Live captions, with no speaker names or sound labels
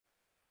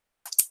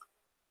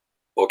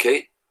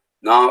Okay,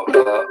 now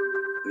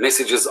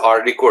messages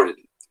are recorded.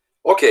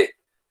 Okay,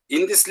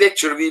 in this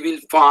lecture we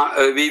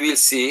will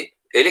see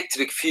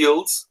electric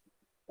fields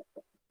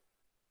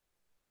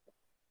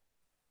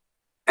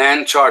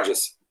and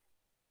charges.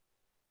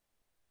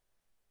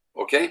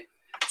 Okay,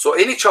 so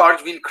any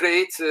charge will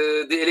create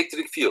the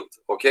electric field.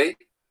 Okay,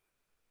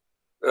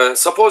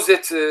 suppose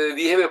that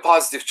we have a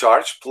positive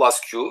charge plus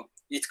Q.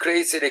 It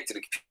creates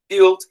electric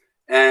field,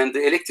 and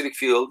the electric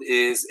field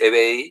is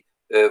away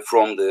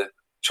from the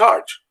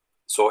charge.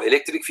 So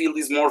electric field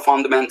is more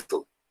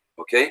fundamental.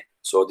 Okay,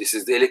 so this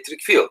is the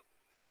electric field.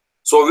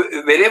 So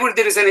whenever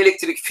there is an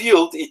electric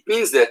field, it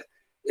means that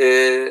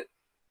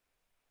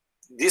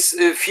this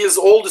fills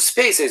all the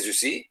space, as you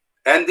see,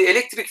 and the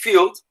electric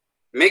field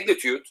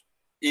magnitude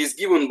is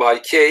given by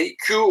K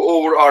Q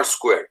over R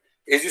square.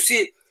 As you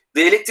see,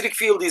 the electric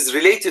field is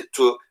related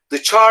to the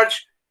charge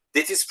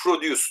that is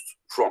produced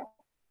from.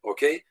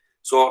 Okay,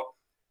 so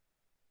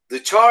the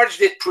charge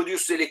that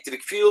produces the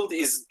electric field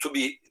is to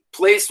be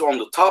placed on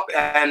the top,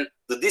 and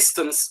the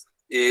distance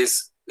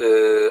is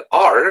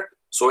R.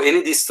 So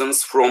any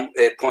distance from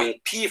a point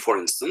P, for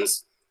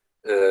instance,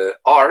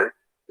 R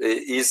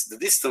is the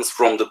distance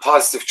from the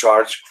positive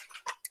charge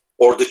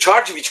or the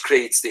charge which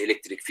creates the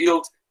electric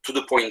field to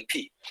the point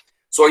P.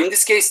 So in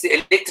this case, the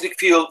electric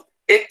field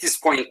at this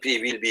point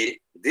P will be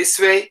this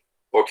way,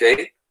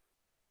 okay?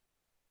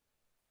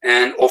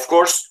 And of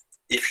course,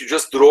 if you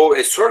just draw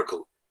a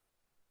circle,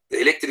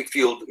 the electric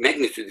field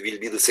magnitude will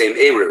be the same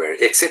everywhere,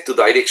 except the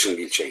direction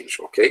will change,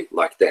 okay?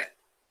 Like that.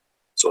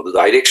 So the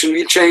direction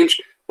will change,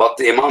 but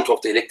the amount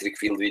of the electric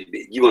field will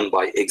be given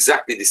by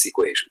exactly this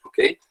equation,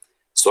 okay?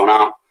 So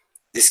now,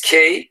 this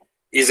K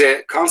is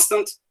a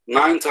constant,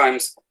 9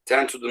 times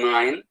 10 to the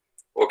 9,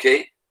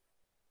 okay?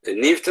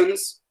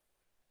 Newtons,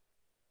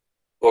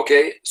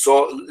 okay?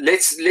 So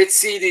let's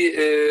see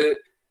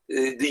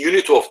the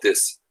unit of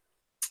this,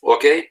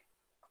 okay?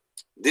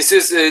 This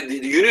is the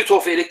unit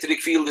of electric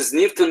field is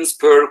Newtons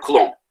per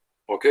coulomb,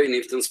 okay?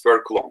 Newtons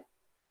per coulomb.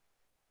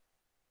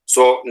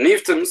 So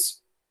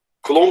Newtons,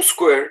 coulomb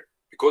square,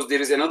 because there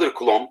is another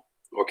coulomb,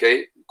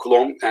 okay?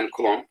 Coulomb and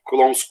coulomb,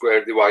 coulomb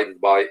square divided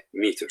by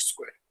meter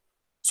square.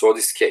 So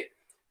this K.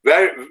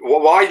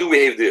 Why do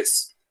we have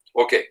this?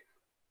 Okay.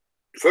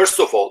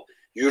 First of all,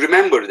 you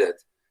remember that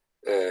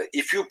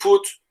if you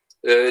put,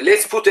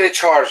 let's put a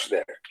charge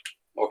there,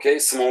 okay?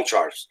 Small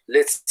charge.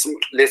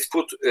 Let's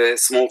put a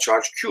small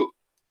charge Q.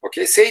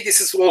 Okay, say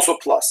this is also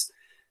plus.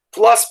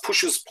 Plus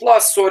pushes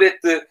plus, so that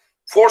the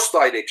force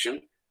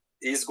direction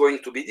is going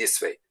to be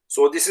this way.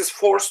 So this is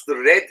force, the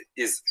red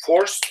is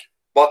force,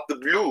 but the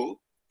blue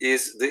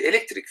is the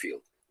electric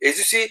field. As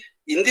you see,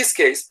 in this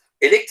case,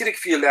 electric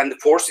field and the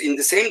force in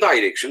the same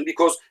direction,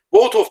 because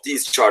both of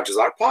these charges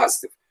are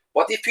positive.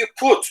 But if you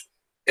put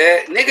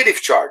a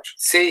negative charge,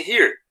 say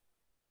here,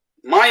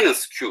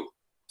 minus Q,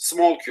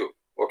 small q,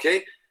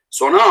 okay?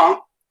 So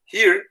now,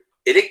 here,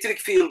 electric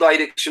field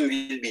direction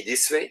will be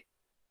this way,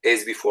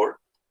 as before,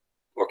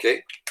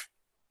 okay?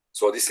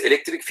 So this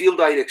electric field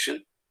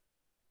direction,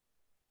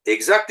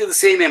 exactly the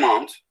same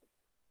amount.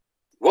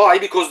 Why?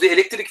 Because the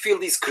electric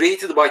field is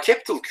created by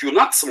capital Q,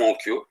 not small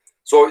q.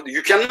 So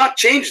you cannot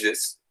change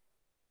this.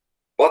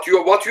 But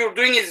what you're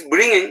doing is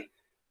bringing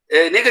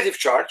a negative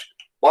charge,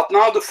 but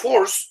now the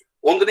force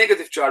on the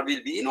negative charge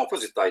will be in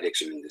opposite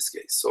direction in this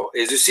case. So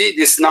as you see,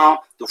 this now,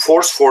 the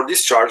force for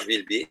this charge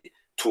will be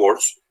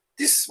towards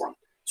this one.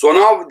 So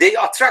now they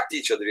attract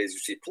each other, as you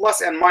see,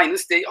 plus and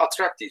minus, they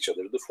attract each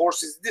other. The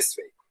force is this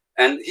way.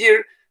 And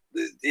here,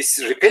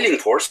 this repelling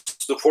force,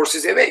 the force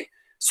is away.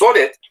 So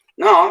that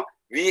now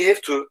we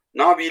have to,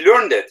 now we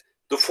learn that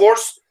the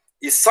force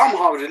is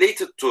somehow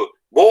related to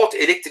both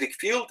electric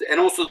field and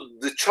also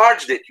the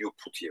charge that you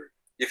put here.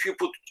 If you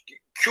put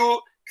Q,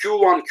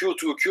 Q1,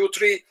 Q2,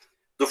 Q3,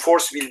 the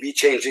force will be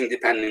changing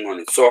depending on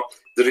it. So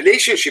the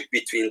relationship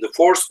between the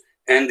force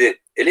and the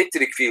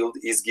electric field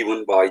is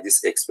given by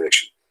this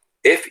expression.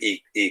 F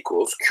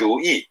equals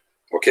QE,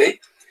 okay?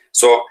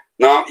 So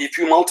now if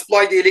you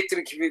multiply the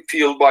electric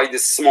field by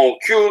this small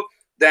q,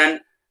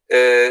 then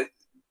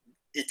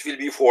it will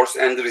be force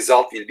and the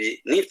result will be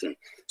Newton.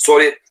 So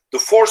the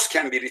force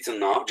can be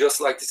written now,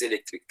 just like this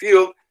electric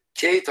field,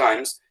 K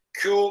times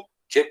Q,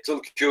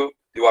 capital Q,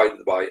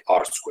 divided by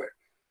R square.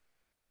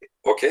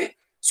 Okay?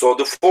 So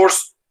the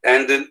force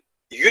and the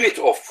unit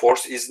of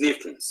force is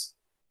Newtons.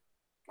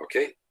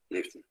 Okay?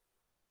 Newton.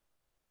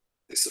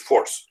 This is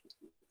force.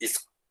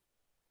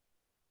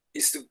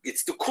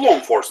 It's the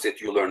Coulomb force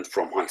that you learned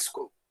from high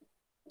school.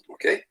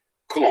 Okay?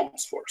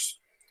 Coulomb's force.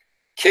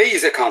 K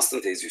is a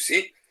constant, as you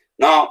see.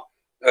 Now,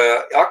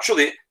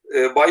 actually,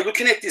 by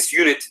looking at this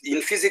unit,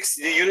 in physics,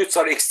 the units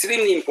are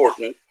extremely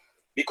important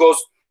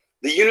because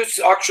the units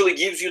actually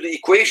gives you the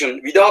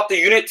equation. Without the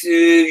unit,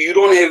 you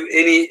don't have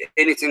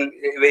anything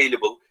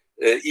available.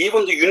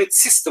 Even the unit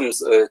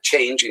systems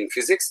change in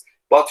physics,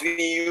 but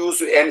we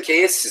use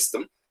MKS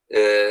system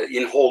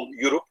in whole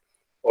Europe.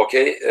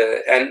 Okay,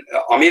 and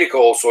America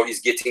also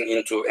is getting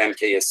into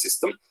MKS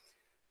system.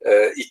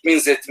 It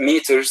means that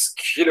meters,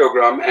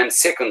 kilogram, and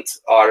second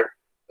are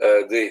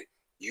the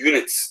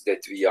units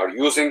that we are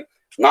using,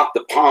 not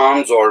the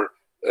pounds or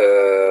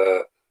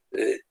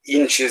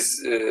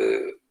inches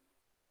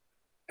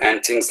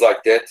and things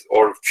like that,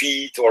 or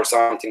feet or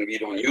something we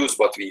don't use,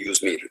 but we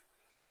use meter.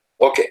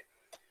 Okay,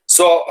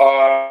 so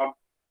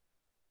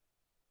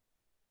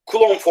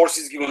Coulomb force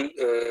is given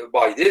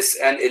by this,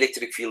 and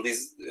electric field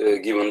is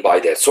given by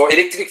that. So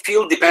electric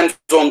field depends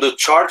on the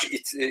charge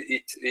it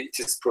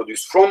is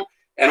produced from,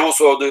 and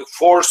also the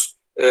force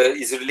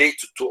is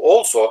related to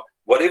also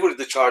whatever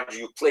the charge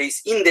you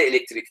place in the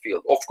electric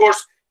field. Of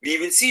course, we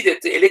will see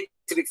that the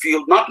electric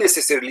field not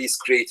necessarily is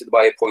created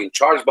by a point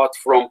charge, but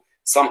from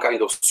some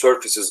kind of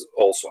surfaces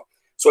also.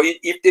 So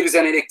if there is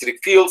an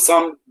electric field,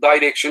 some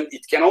direction,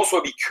 it can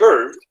also be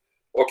curved,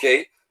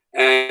 okay?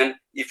 And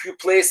if you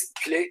place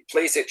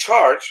a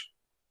charge,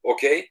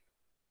 okay,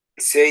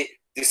 say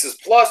this is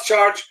plus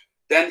charge,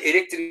 then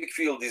electric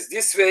field is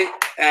this way,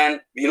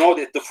 and we know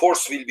that the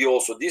force will be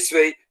also this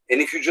way. And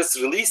if you just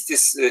release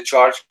this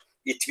charge,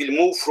 it will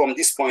move from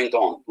this point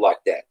on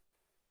like that.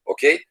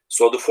 Okay,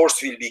 so the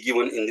force will be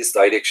given in this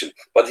direction.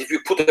 But if you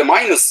put a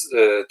minus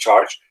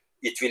charge,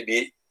 it will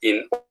be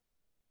in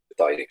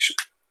direction.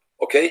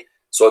 Okay,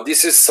 so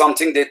this is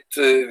something that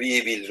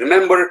we will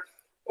remember.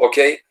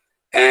 Okay,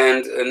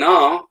 and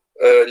now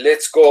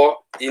let's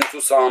go into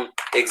some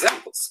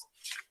examples.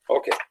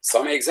 Okay,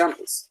 some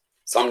examples,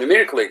 some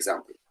numerical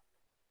examples.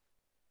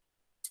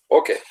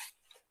 Okay,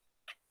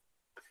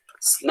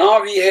 so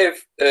now we have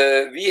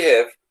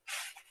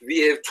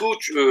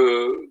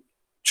two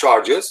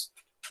charges.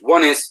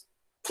 One is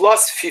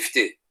plus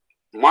 50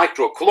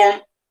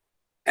 microcoulomb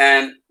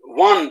and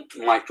 1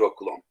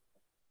 microcoulomb.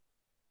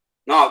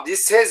 Now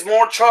this has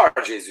more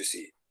charge, as you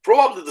see.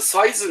 Probably the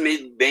sizes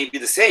may be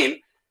the same,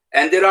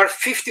 and there are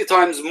 50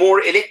 times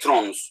more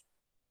electrons,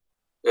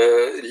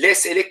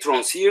 less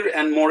electrons here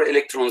and more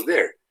electrons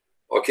there.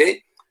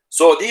 Okay,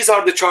 so these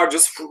are the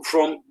charges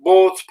from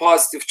both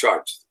positive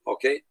charges.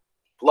 Okay,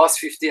 plus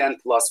 50 and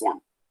plus 1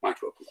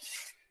 microcoulomb.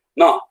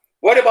 Now,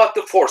 what about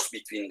the force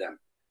between them?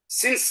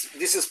 Since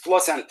this is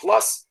plus and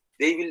plus,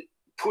 they will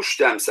push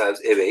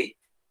themselves away.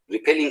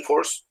 Repelling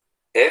force,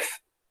 F.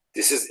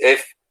 This is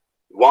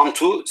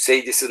F12.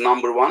 Say this is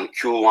number 1,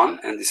 Q1,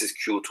 and this is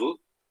Q2.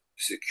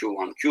 This is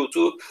Q1,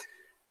 Q2.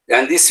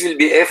 And this will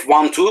be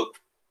F12.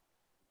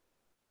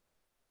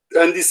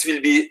 And this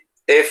will be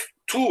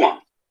F21.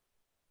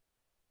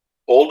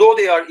 Although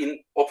they are in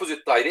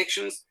opposite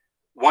directions,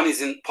 one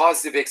is in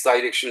positive x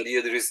direction, the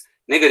other is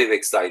negative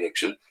x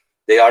direction,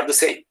 they are the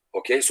same.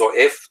 Okay, so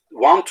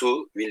F12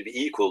 will be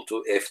equal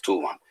to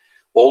F21.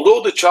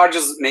 Although the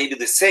charges may be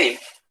the same,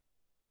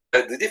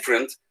 the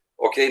different,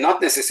 okay,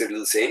 not necessarily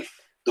the same,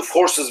 the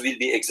forces will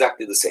be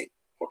exactly the same.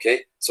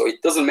 Okay, so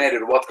it doesn't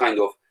matter what kind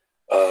of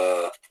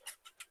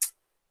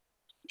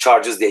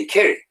charges they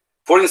carry.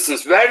 For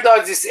instance, where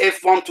does this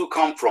F12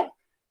 come from?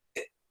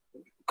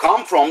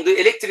 Come from the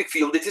electric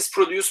field that is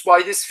produced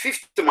by this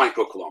 50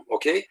 microcoulomb,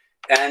 okay?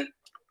 And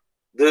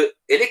the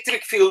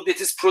electric field that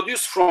is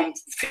produced from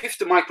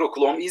 50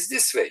 microcoulomb is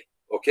this way,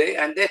 okay?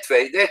 And that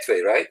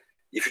way, right?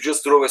 If you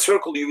just draw a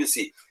circle, you will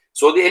see.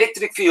 So the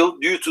electric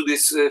field due to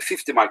this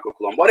 50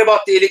 microcoulomb. What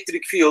about the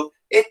electric field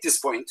at this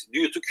point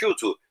due to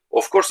Q2?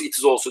 Of course, it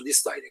is also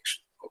this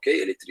direction,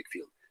 okay? Electric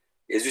field.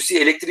 As you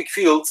see, electric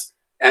fields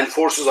and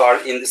forces are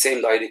in the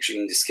same direction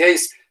in this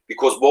case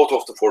because both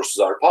of the forces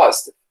are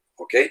positive,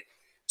 okay?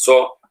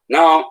 So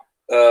now,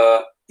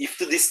 if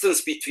the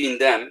distance between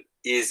them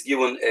is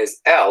given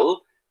as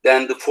L,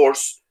 then the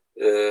force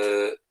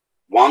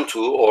 1,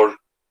 2 or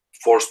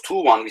force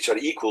 2, 1, which are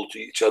equal to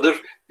each other,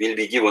 will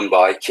be given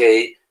by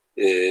K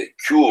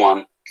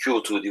Q1,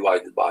 Q2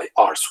 divided by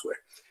R square.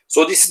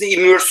 So this is the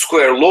inverse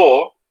square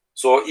law.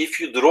 So if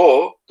you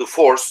draw the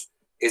force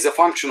as a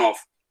function of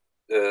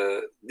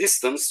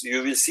distance,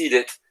 you will see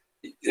that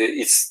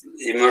it's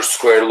inverse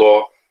square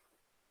law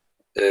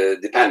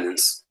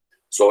dependence.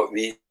 So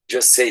we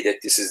just say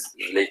that this is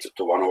related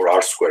to 1 over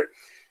R square.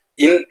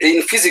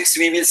 In physics,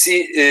 we will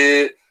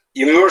see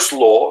inverse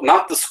law,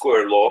 not the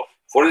square law.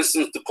 For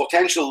instance, the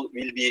potential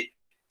will be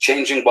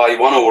changing by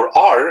 1 over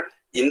R.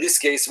 In this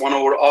case, 1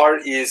 over R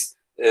is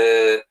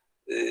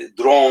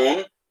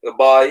drawn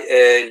by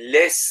a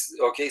less,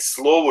 okay,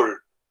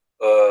 slower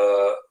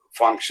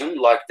function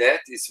like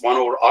that. It's 1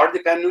 over R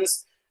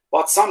dependence.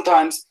 But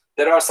sometimes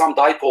there are some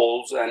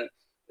dipoles and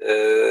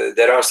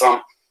there are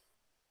some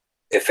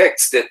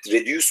effects that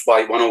reduce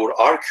by 1 over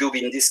R cube.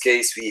 In this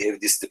case, we have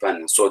this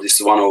dependence. So this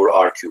is 1 over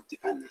R cube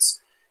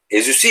dependence.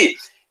 As you see,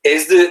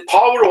 as the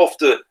power of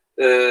the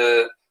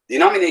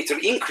denominator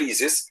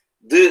increases,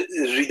 the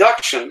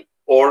reduction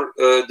or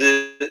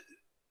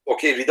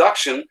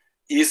reduction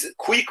is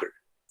quicker.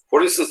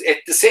 For instance,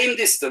 at the same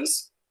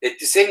distance,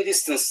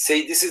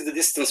 say this is the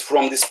distance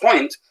from this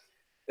point,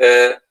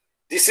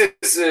 this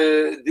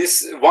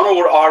 1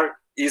 over R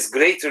is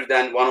greater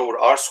than 1 over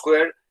R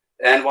square,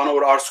 and 1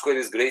 over R square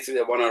is greater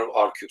than 1 over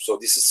R cube. So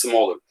this is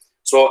smaller.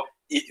 So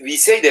we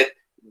say that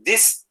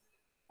this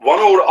 1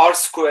 over R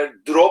square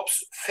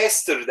drops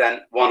faster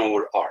than 1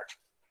 over R.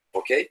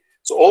 Okay?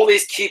 So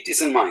always keep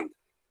this in mind.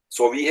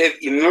 So we have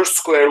inverse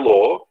square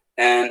law,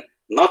 And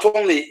not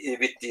only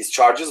with these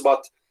charges,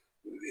 but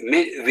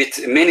with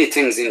many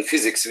things in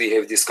physics, we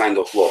have this kind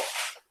of law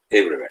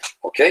everywhere.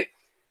 Okay,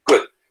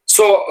 good.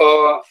 So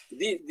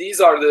these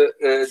are the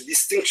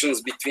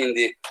distinctions between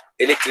the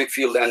electric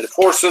field and the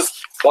forces.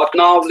 But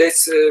now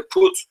let's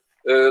put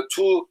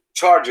two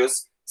charges.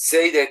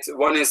 Say that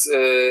one is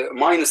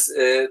minus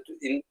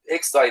in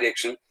x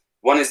direction,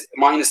 one is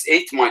minus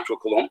 8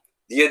 microcoulomb,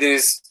 the other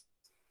is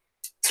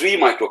 3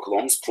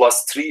 microcoulombs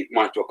plus 3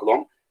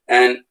 microcoulomb,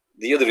 and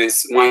the other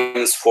is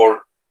minus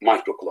 4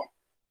 microcoulomb.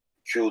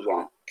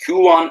 Q1,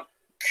 Q1,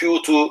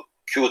 Q2,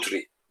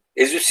 Q3.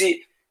 As you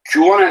see,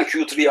 Q1 and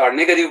Q3 are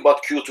negative,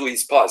 but Q2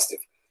 is positive.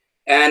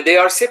 And they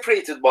are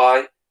separated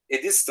by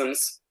a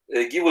distance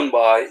given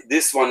by,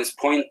 this one is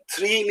 0.3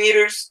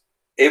 meters.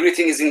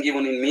 Everything is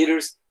given in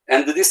meters.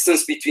 And the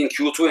distance between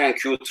Q2 and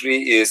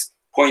Q3 is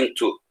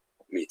 0.2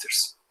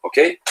 meters.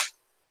 Okay?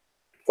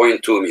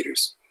 0.2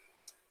 meters.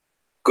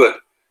 Good.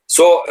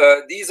 So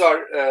these are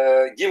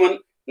given.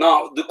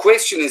 Now, the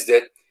question is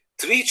that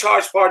 3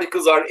 charged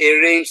particles are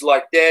arranged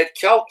like that.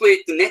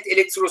 Calculate the net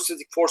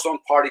electrostatic force on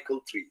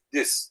particle 3.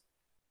 This,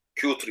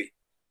 Q3.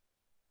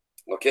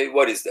 Okay,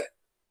 what is that?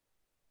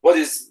 What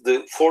is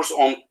the force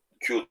on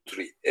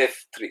Q3?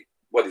 F3.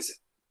 What is it?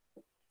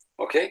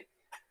 Okay.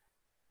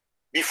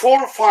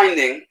 Before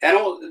finding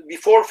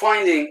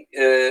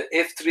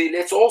F3,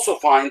 let's also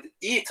find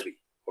E3.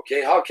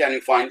 Okay, how can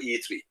you find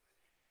E3?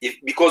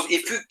 Because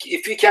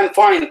if we can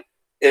find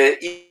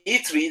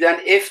E3, then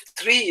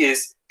F3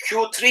 is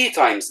Q3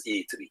 times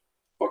E3.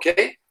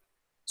 Okay,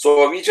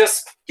 so we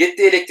just get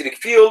the electric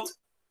field,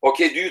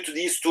 okay, due to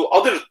these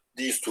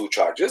two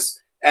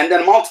charges, and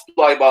then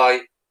multiply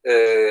by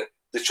the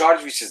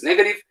charge which is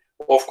negative.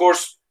 Of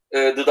course,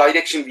 the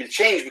direction will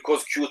change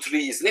because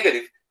Q3 is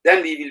negative.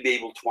 Then we will be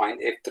able to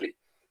find F3.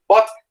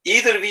 But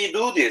either we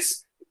do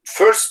this,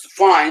 first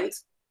find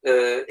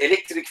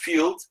electric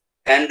field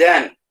and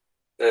then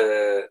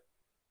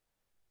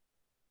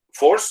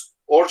force,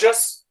 or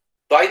just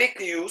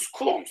directly use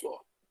Coulomb's law.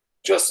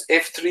 Just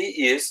F3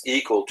 is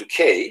equal to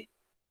K,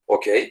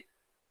 okay,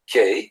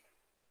 K.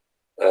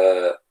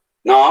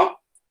 Now,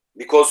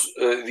 because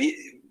we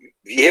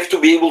have to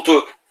be able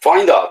to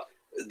find out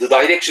the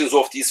directions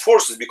of these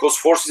forces, because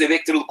force is a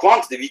vectorial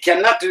quantity, we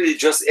cannot really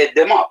just add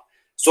them up.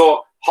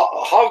 So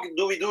how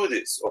do we do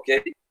this?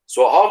 Okay,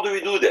 so how do we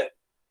do that?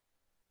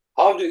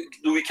 How do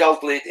we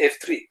calculate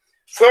F3?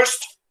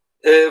 First,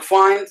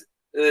 find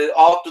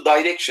out the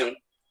direction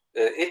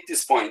at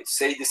this point.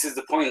 Say this is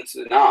the point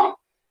now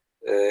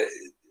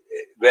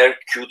where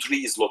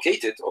Q3 is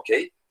located.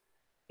 Okay,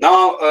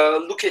 now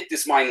look at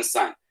this minus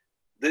sign.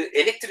 The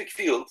electric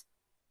field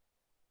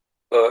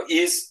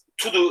is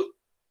to the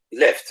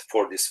left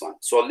for this one.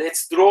 So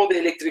let's draw the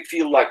electric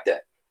field like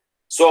that.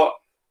 So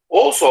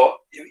also,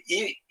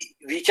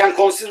 we can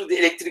consider the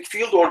electric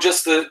field or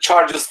just the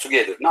charges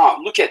together. Now,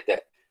 look at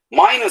that.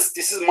 Minus,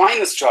 this is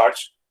minus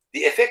charge.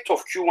 The effect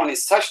of Q1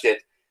 is such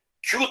that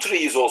Q3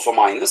 is also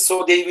minus,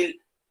 so they will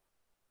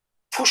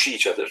push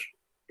each other,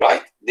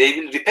 right? They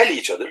will repel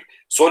each other,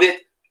 so that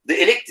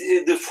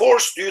the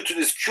force due to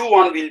this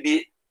Q1 will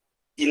be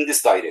in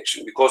this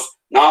direction, because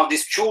now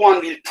this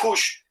Q1 will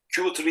push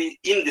Q3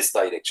 in this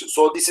direction.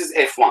 So this is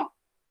F1.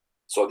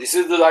 So this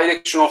is the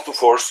direction of the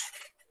force,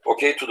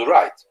 okay, to the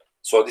right.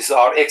 So this is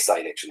our x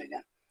direction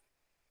again.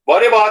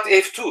 What about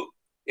F2?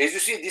 As you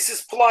see, this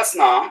is plus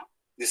now.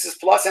 This is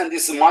plus and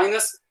this is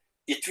minus.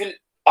 It will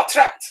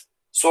attract.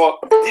 So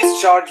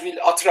this charge will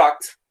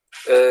attract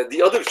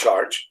the other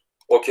charge.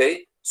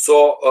 Okay.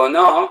 So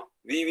now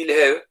we will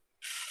have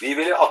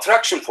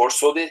attraction force.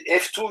 So the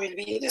F2 will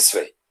be in this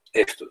way.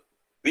 F2.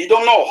 We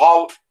don't know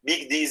how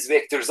big these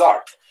vectors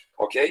are.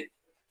 Okay.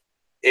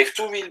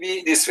 F2 will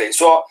be this way.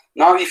 So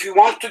now if you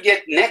want to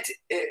get net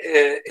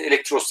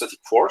electrostatic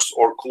force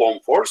or Coulomb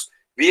force,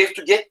 we have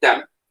to get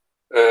them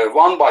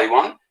one by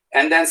one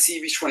and then see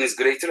which one is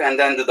greater, and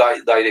then the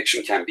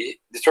direction can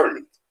be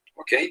determined.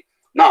 Okay.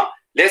 Now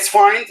let's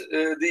find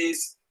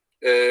these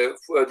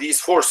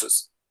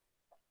forces.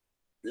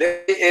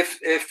 Let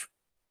F1.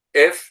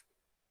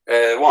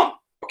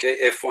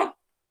 Okay, F1.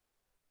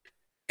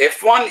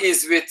 F1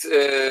 is with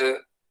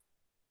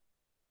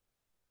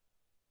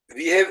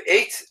we have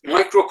 8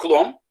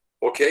 microcoulomb,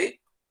 okay,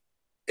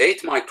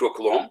 8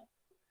 microcoulomb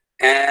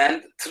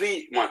and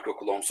 3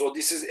 microcoulomb. So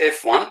this is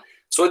F1.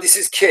 So this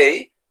is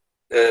K,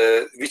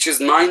 which is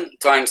 9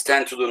 times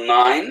 10 to the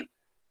 9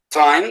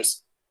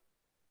 times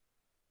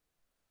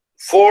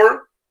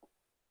 4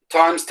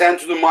 times 10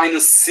 to the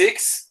minus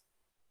 6,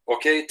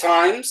 okay,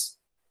 times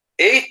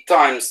 8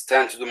 times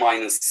 10 to the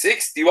minus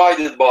 6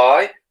 divided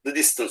by the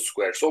distance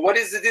square. So what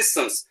is the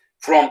distance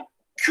from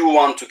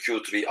Q1 to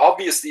Q3?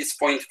 Obviously, it's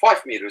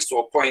 0.5 meters,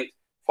 so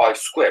 0.5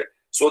 square.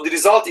 So the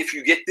result, if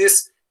you get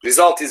this,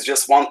 result is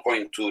just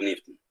 1.2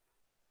 Newton.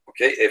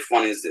 Okay,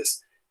 F1 is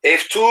this.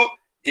 F2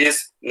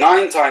 is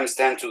 9 times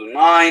 10 to the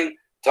 9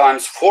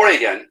 times 4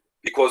 again,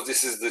 because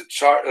this is the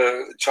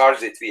charge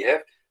that we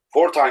have,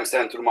 4 times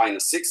 10 to the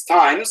minus 6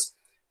 times,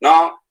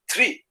 now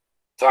 3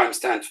 times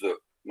 10 to the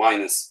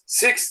minus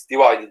 6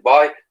 divided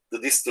by the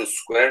distance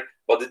square,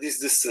 but this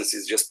distance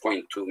is just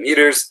 0.2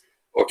 meters.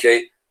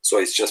 Okay, so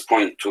it's just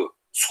 0.2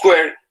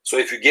 square. So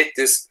if you get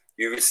this,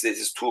 you will see this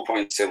is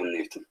 2.7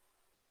 Newton.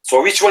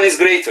 So which one is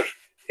greater?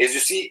 As you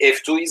see,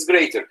 F2 is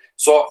greater.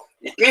 So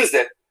it means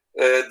that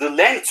the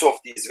lengths of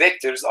these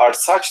vectors are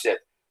such that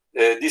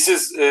this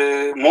is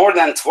more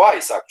than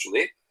twice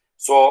actually.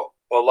 So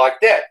like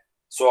that.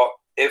 So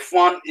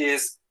F1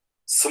 is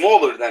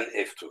smaller than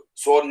F2.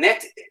 So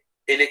net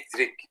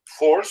electric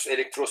force,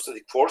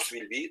 electrostatic force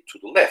will be to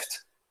the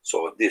left.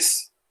 So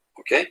this,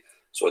 okay?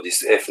 So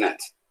this is F net.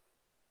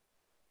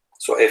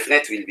 So F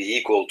net will be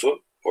equal to,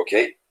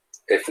 okay?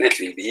 F net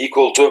will be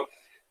equal to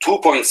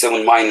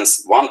 2.7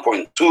 minus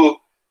 1.2.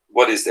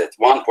 What is that?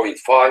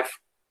 1.5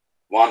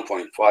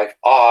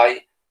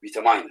 I with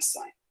a minus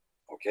sign,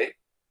 okay?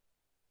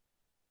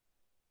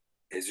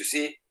 As you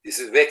see, this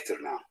is vector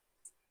now.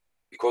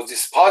 Because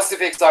this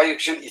positive x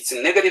direction, it's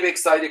a negative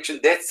x direction.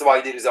 That's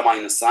why there is a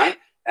minus sign.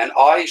 And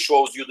I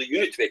shows you the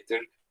unit vector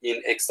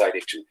in x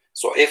direction.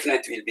 So F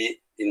net will be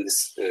in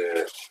this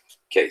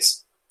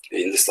case,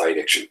 in this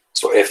direction.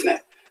 So F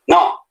net.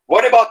 Now,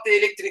 what about the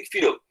electric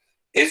field?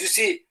 As you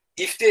see,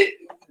 if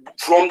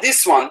from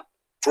this one,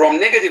 from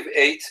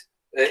 -8,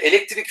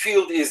 electric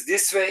field is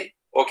this way,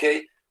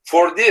 okay?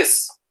 For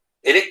this,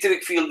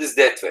 electric field is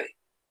that way.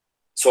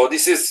 So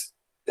this is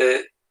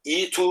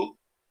E2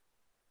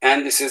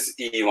 and this is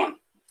E1.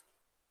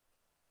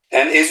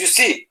 And as you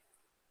see,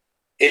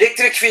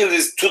 electric field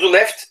is to the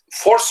left,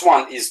 force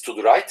 1 is to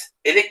the right,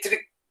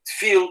 electric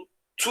field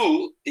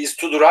 2 is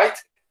to the right,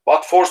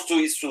 but force 2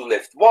 is to the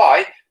left.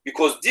 Why?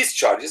 Because this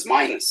charge is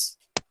minus.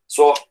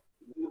 So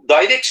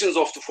directions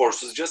of the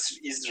forces just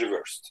is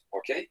reversed,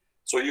 okay?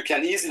 So you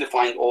can easily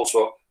find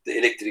also the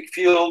electric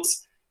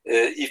fields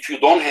if you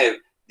don't have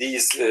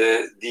these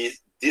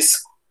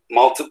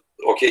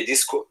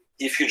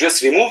if you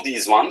just remove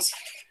these ones,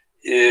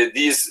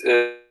 these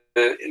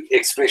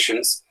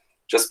expressions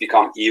just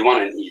become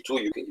E1 and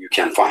E2. You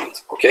can find,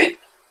 okay?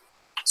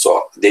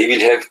 So they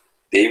will have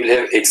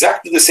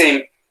exactly the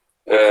same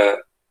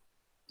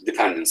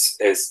dependence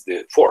as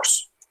the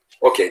force.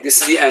 Okay,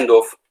 this is the end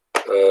of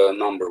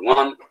number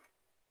 1.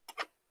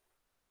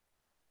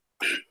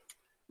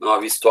 Now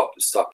we stop